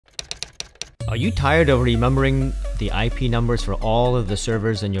Are you tired of remembering the IP numbers for all of the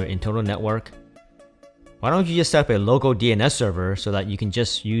servers in your internal network? Why don't you just set up a local DNS server so that you can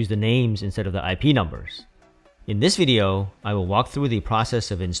just use the names instead of the IP numbers? In this video, I will walk through the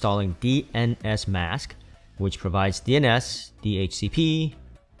process of installing dnsmasq, which provides DNS, DHCP,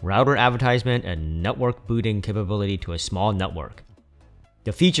 router advertisement, and network booting capability to a small network.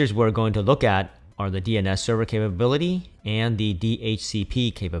 The features we're going to look at are the DNS server capability and the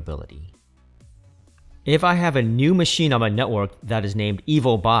DHCP capability. If I have a new machine on my network that is named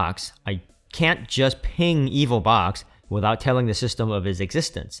EvoBox, I can't just ping EvoBox without telling the system of its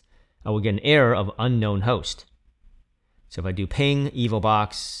existence. I will get an error of unknown host. So if I do ping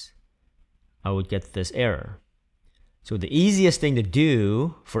EvoBox, I would get this error. So the easiest thing to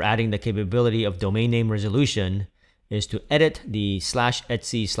do for adding the capability of domain name resolution is to edit the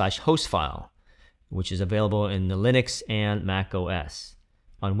 /etc/host file, which is available in the Linux and Mac OS.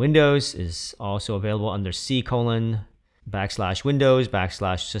 On Windows is also available under C:\Windows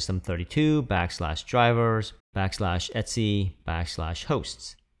 /system32 /drivers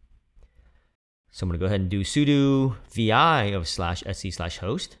 /etc/hosts. So I'm going to go ahead and do sudo vi of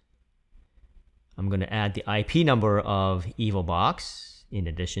 /etc/host. I'm going to add the IP number of EvoBox in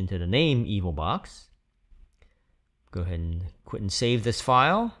addition to the name EvoBox. Go ahead and quit and save this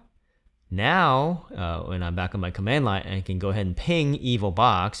file. Now, when I'm back on my command line, I can go ahead and ping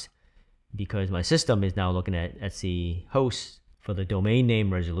EvoBox because my system is now looking at etc hosts for the domain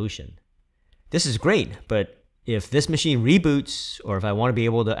name resolution. This is great, but if this machine reboots or if I want to be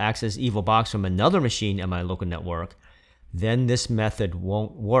able to access EvoBox from another machine on my local network, then this method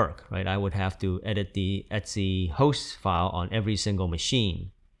won't work, right? I would have to edit the etc host file on every single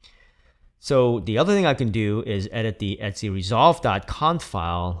machine. So the other thing I can do is edit the etc resolv.conf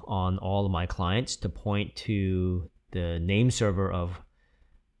file on all of my clients to point to the name server of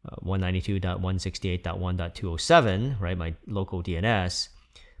 192.168.1.207, right, my local DNS.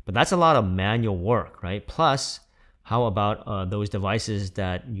 But that's a lot of manual work, right? Plus, how about those devices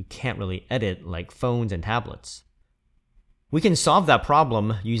that you can't really edit, like phones and tablets? We can solve that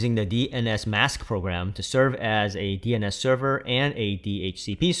problem using the dnsmasq program to serve as a DNS server and a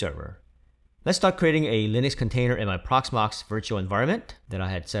DHCP server. Let's start creating a Linux container in my Proxmox virtual environment that I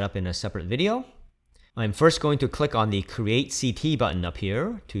had set up in a separate video. I'm first going to click on the Create CT button up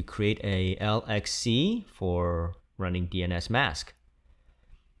here to create a LXC for running dnsmasq.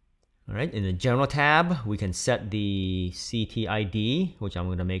 All right, in the General tab, we can set the CT ID, which I'm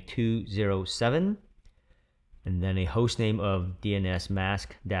going to make 207, and then a host name of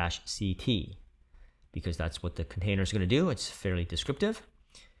dnsmasq-ct, because that's what the container is going to do. It's fairly descriptive.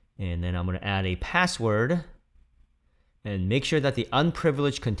 And then I'm going to add a password and make sure that the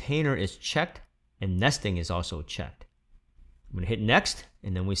unprivileged container is checked and nesting is also checked. I'm going to hit next,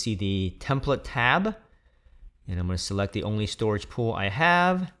 and then we see the template tab, and I'm going to select the only storage pool I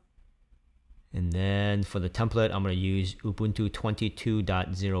have. And then for the template, I'm going to use Ubuntu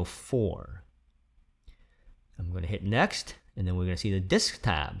 22.04. I'm going to hit next, and then we're going to see the disk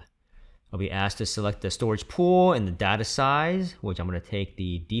tab. I'll be asked to select the storage pool and the data size, which I'm going to take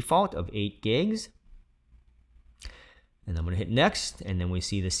the default of 8 gigs. And I'm going to hit next, and then we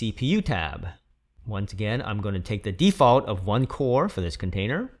see the CPU tab. Once again, I'm going to take the default of 1 core for this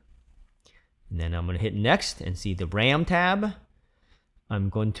container. And then I'm going to hit next and see the RAM tab. I'm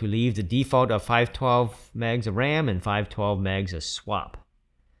going to leave the default of 512 megs of RAM and 512 megs of swap.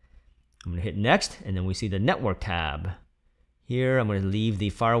 I'm going to hit next, and then we see the network tab. Here, I'm going to leave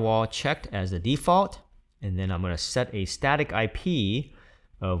the firewall checked as the default, and then I'm going to set a static IP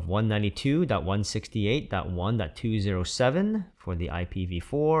of 192.168.1.207 for the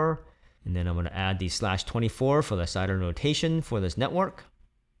IPv4, and then I'm going to add the /24 for the CIDR notation for this network.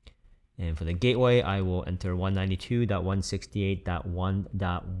 And for the gateway, I will enter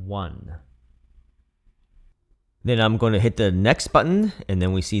 192.168.1.1. Then I'm going to hit the next button, and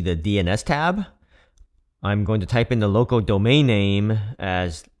then we see the DNS tab. I'm going to type in the local domain name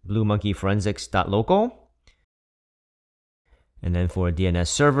as bluemonkeyforensics.local. And then for DNS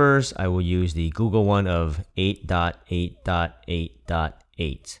servers, I will use the Google one of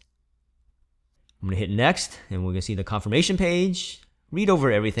 8.8.8.8. I'm going to hit next, and we're going to see the confirmation page. Read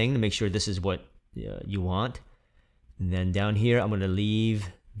over everything to make sure this is what you want. And then down here, I'm going to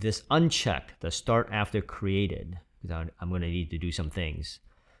leave this unchecked, the start after created, because I'm going to need to do some things.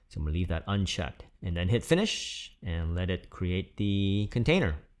 So I'm going to leave that unchecked and then hit finish and let it create the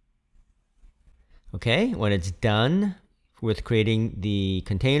container. Okay, when it's done with creating the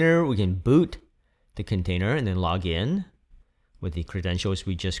container, we can boot the container and then log in with the credentials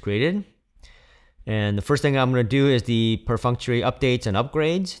we just created. And the first thing I'm going to do is the perfunctory updates and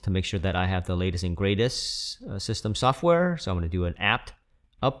upgrades to make sure that I have the latest and greatest system software. So I'm going to do an apt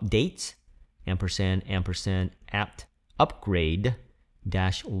update ampersand apt upgrade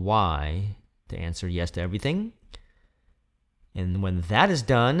 -y to answer yes to everything. And when that is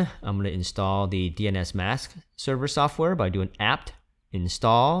done, I'm going to install the dnsmasq server software by doing apt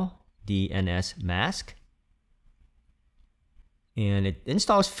install dnsmasq. And it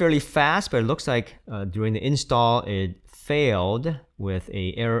installs fairly fast, but it looks like during the install it failed with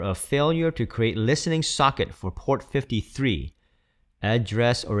an error of failure to create listening socket for port 53,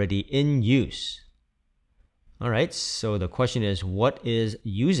 address already in use. Alright, so the question is, what is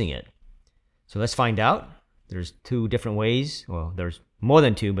using it? So let's find out. There's two different ways. Well, there's more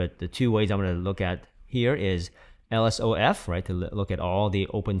than two, but the two ways I'm going to look at here is lsof, right, to look at all the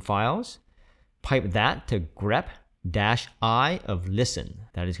open files. Pipe that to grep-i of listen.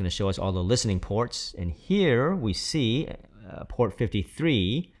 That is going to show us all the listening ports. And here we see port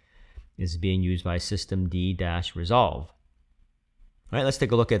 53 is being used by systemd-resolv. All right, let's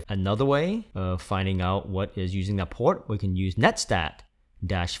take a look at another way of finding out what is using that port. We can use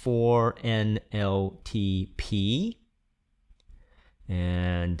netstat-4nltp.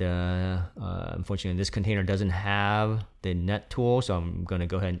 And unfortunately, this container doesn't have the net tool, so I'm going to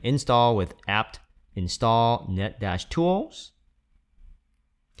go ahead and install with apt install net-tools.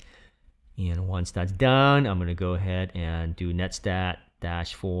 And once that's done, I'm going to go ahead and do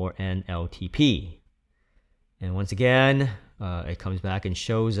netstat-4nltp. And once again, it comes back and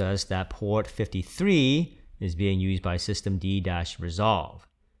shows us that port 53 is being used by systemd-resolv.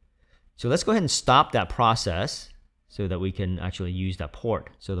 So let's go ahead and stop that process so that we can actually use that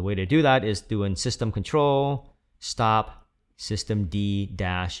port. So the way to do that is doing system control stop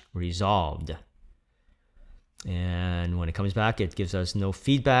systemd-resolved. And when it comes back, it gives us no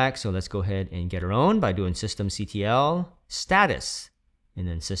feedback. So let's go ahead and get our own by doing systemctl status and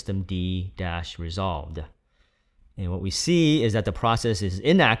then systemd-resolved. And what we see is that the process is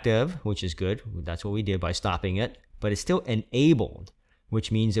inactive, which is good. That's what we did by stopping it. But it's still enabled,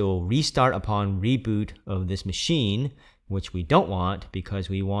 which means it will restart upon reboot of this machine, which we don't want because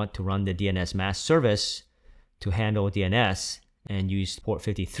we want to run the dnsmasq service to handle DNS and use port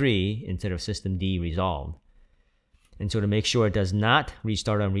 53 instead of systemd-resolv. And so to make sure it does not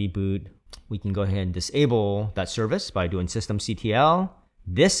restart on reboot, we can go ahead and disable that service by doing systemctl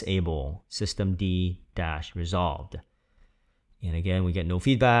disable systemd-resolved. And again, we get no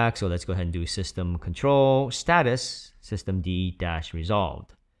feedback, so let's go ahead and do system control status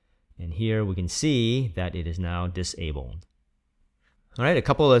systemd-resolved. And here we can see that it is now disabled. All right, a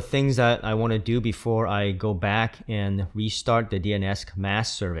couple of things that I want to do before I go back and restart the dnsmasq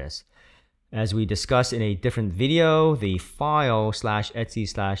service. As we discussed in a different video, the file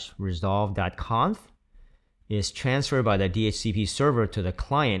 /etc/resolv.conf is transferred by the DHCP server to the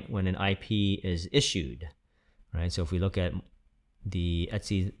client when an IP is issued. Right? So if we look at the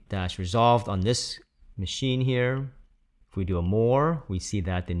etc-resolved on this machine here, if we do a more, we see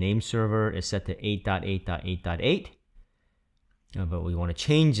that the name server is set to 8.8.8.8. But we want to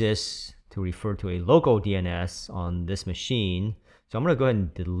change this to refer to a local DNS on this machine. So I'm going to go ahead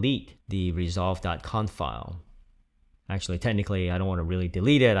and delete the resolv.conf file. Actually, technically, I don't want to really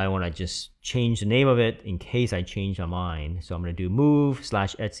delete it. I want to just change the name of it in case I change my mind. So I'm going to do move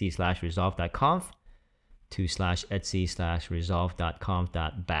 /etc/resolv.conf to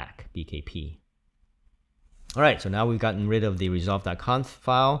 /etc/resolv.conf.back bkp. All right, so now we've gotten rid of the resolv.conf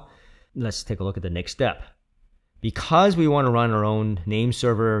file. Let's take a look at the next step. Because we want to run our own name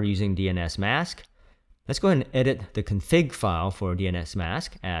server using dnsmasq, let's go ahead and edit the config file for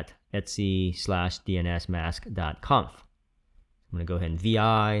dnsmasq at etc/dnsmasq.conf. I'm going to go ahead and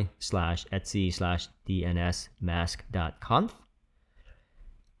vi /etc/dnsmasq.conf.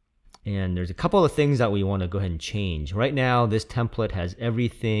 And there's a couple of things that we want to go ahead and change. Right now, this template has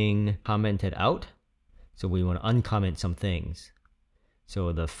everything commented out. So we want to uncomment some things.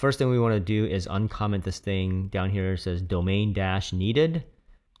 So the first thing we want to do is uncomment this thing. Down here it says domain dash needed.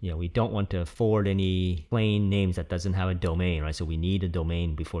 You know, we don't want to forward any plain names that doesn't have a domain, right? So we need a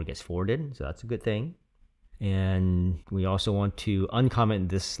domain before it gets forwarded. So that's a good thing. And we also want to uncomment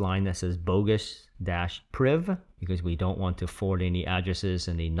this line that says bogus dash priv because we don't want to forward any addresses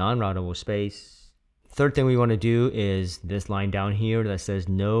in the non-routable space. Third thing we want to do is this line down here that says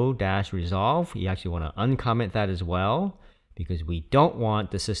no dash resolv. You actually want to uncomment that as well because we don't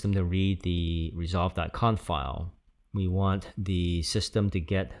want the system to read the resolv.conf file. We want the system to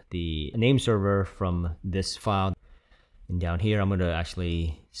get the name server from this file. And down here, I'm going to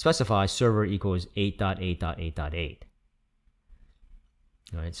actually specify server equals 8.8.8.8.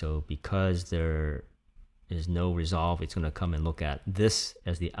 All right, so because there is no resolve, it's going to come and look at this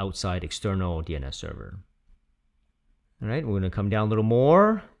as the outside external DNS server. All right, we're going to come down a little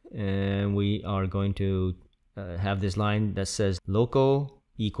more, and we are going to have this line that says local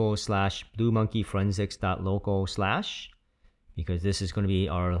equals / bluemonkeyforensics.local / because this is going to be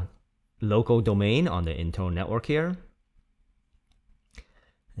our local domain on the internal network here.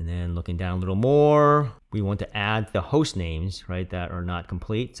 And then looking down a little more, we want to add the host names, right, that are not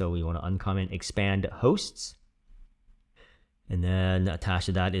complete. So we want to uncomment expand hosts. And then attached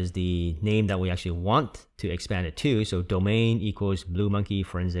to that is the name that we actually want to expand it to. So domain equals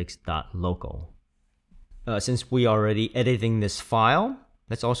bluemonkeyforensics.local. Since we are already editing this file,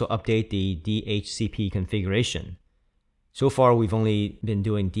 let's also update the DHCP configuration. So far, we've only been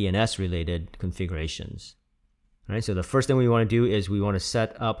doing DNS related configurations. All right, so the first thing we want to do is we want to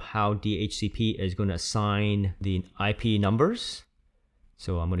set up how DHCP is going to assign the IP numbers.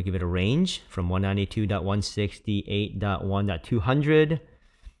 So I'm going to give it a range from 192.168.1.200.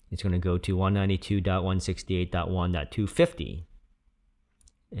 It's going to go to 192.168.1.250.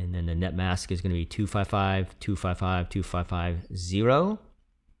 And then the net mask is going to be 255.255.255.0.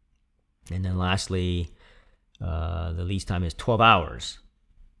 And then lastly, the lease time is 12 hours.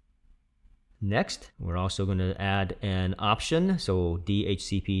 Next, we're also going to add an option. So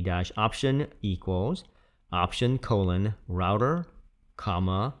DHCP-option equals option : router,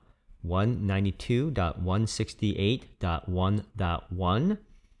 192.168.1.1.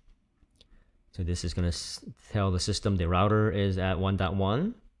 So this is going to tell the system the router is at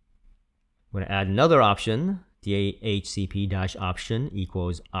 1.1. We're going to add another option, DHCP-option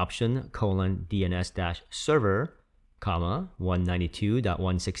equals option : DNS-server,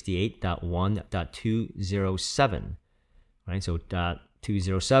 192.168.1.207. Right, so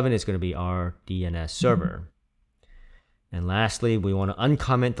 .207 is going to be our DNS server. And lastly, we want to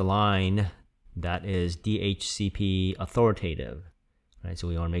uncomment the line that is DHCP authoritative. Right, so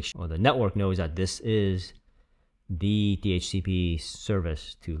we want to make sure the network knows that this is the DHCP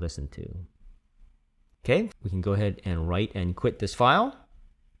service to listen to. Okay, we can go ahead and write and quit this file.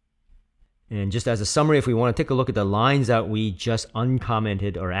 And just as a summary, if we want to take a look at the lines that we just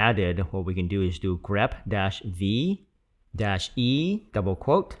uncommented or added, what we can do is do grep-v -e double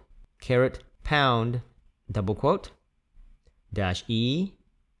quote !pound double quote -e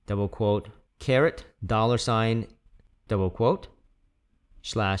double quote $$ double quote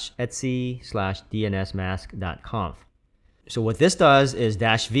 /etsy/dnsmasq.conf. So what this does is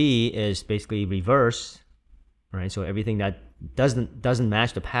 -v is basically reverse, right? So everything that doesn't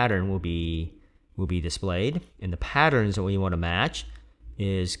match the pattern will be displayed, and the patterns that we want to match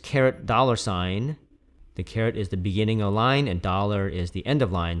is $$. The caret is the beginning of line and dollar is the end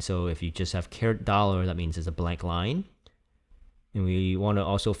of line. So if you just have $$, that means it's a blank line. And we want to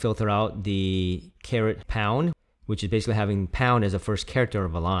also filter out the $pound, which is basically having pound as the first character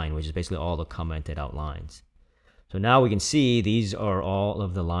of a line, which is basically all the commented out lines. So now we can see these are all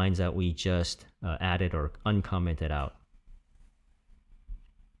of the lines that we just added or uncommented out.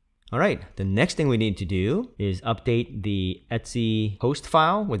 All right, the next thing we need to do is update the Etsy host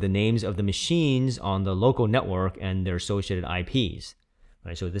file with the names of the machines on the local network and their associated IPs.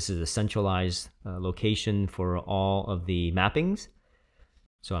 Right, so this is a centralized location for all of the mappings.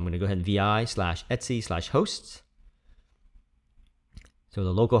 So I'm going to go ahead and vi/etsy/hosts. So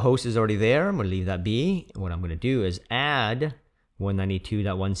the local host is already there. I'm going to leave that be. What I'm going to do is add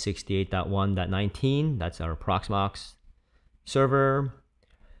 192.168.1.19. That's our Proxmox server.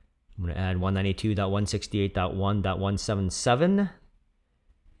 I'm going to add 192.168.1.177,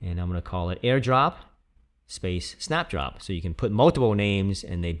 and I'm going to call it airdrop space snapdrop. So you can put multiple names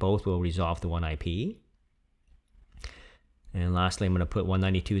and they both will resolve to one IP. And lastly, I'm going to put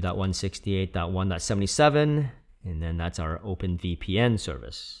 192.168.1.77, and then that's our OpenVPN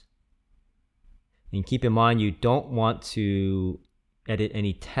service. And keep in mind, you don't want to edit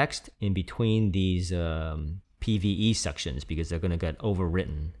any text in between these PVE sections because they're going to get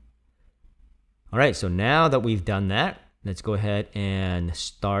overwritten. All right, so now that we've done that, let's go ahead and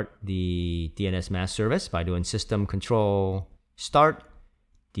start the dnsmasq service by doing system control start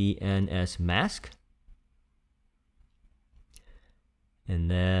dnsmasq. And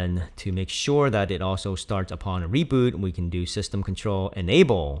then to make sure that it also starts upon a reboot, we can do system control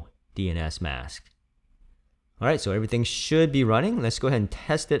enable dnsmasq. All right, so everything should be running. Let's go ahead and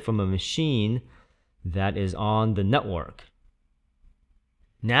test it from a machine that is on the network.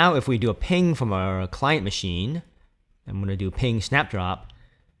 Now, if we do a ping from our client machine, I'm going to do ping snapdrop,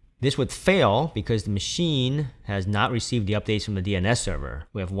 this would fail because the machine has not received the updates from the DNS server.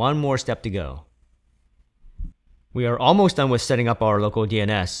 We have one more step to go. We are almost done with setting up our local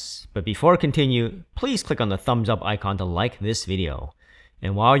DNS, but before I continue, please click on the thumbs up icon to like this video.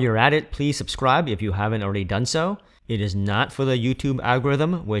 And while you're at it, please subscribe if you haven't already done so. It is not for the YouTube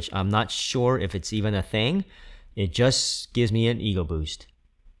algorithm, which I'm not sure if it's even a thing. It just gives me an ego boost.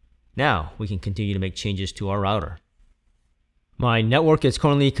 Now, we can continue to make changes to our router. My network is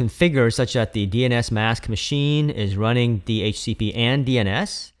currently configured such that the dnsmasq machine is running DHCP and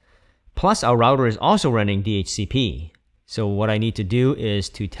DNS, plus our router is also running DHCP. So what I need to do is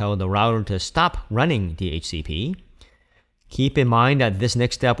to tell the router to stop running DHCP. Keep in mind that this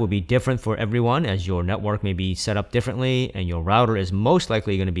next step will be different for everyone, as your network may be set up differently and your router is most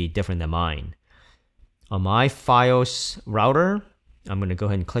likely going to be different than mine. On my Fios router, I'm going to go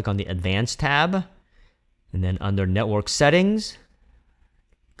ahead and click on the Advanced tab, and then under Network Settings,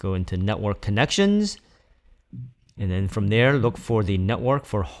 go into Network Connections, and then from there look for the network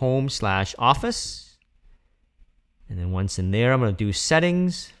for home/office. And then once in there, I'm going to do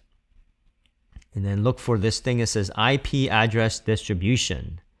Settings, and then look for this thing that says IP address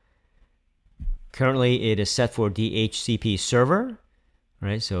distribution. Currently, it is set for DHCP server.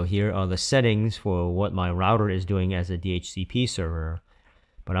 Right, so here are the settings for what my router is doing as a DHCP server.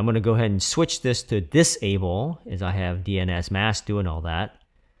 But I'm going to go ahead and switch this to disable, as I have dnsmasq doing all that.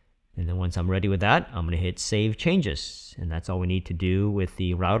 And then once I'm ready with that, I'm going to hit Save Changes. And that's all we need to do with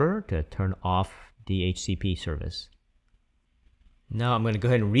the router to turn off DHCP service. Now I'm going to go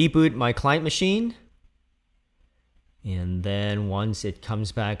ahead and reboot my client machine. And then once it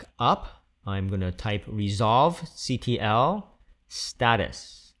comes back up, I'm going to type resolv.conf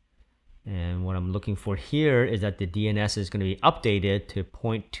status. And what I'm looking for here is that the DNS is going to be updated to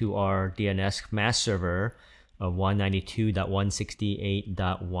point to our dnsmasq server of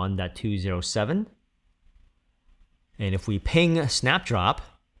 192.168.1.207. And if we ping snapdrop,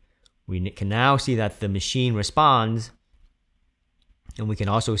 we can now see that the machine responds, and we can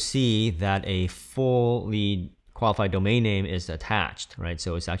also see that a fully qualified domain name is attached, right?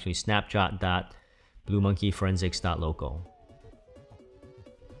 So it's actually snapshot.bluemonkeyforensics.local.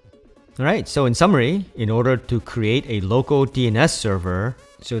 Alright, so in summary, in order to create a local DNS server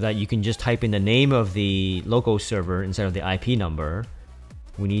so that you can just type in the name of the local server instead of the IP number,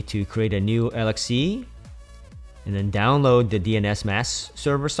 we need to create a new LXC and then download the dnsmasq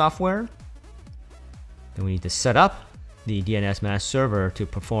server software. Then we need to set up the dnsmasq server to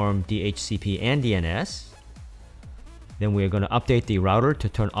perform DHCP and DNS. Then we're going to update the router to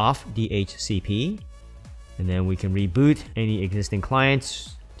turn off DHCP. And then we can reboot any existing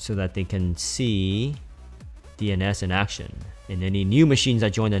clients so that they can see DNS in action. And any new machines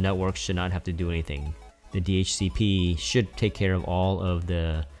that join the network should not have to do anything. The DHCP should take care of all of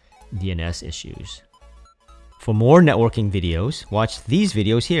the DNS issues. For more networking videos, watch these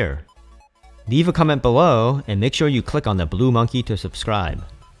videos here. Leave a comment below and make sure you click on the blue monkey to subscribe.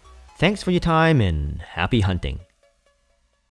 Thanks for your time and happy hunting.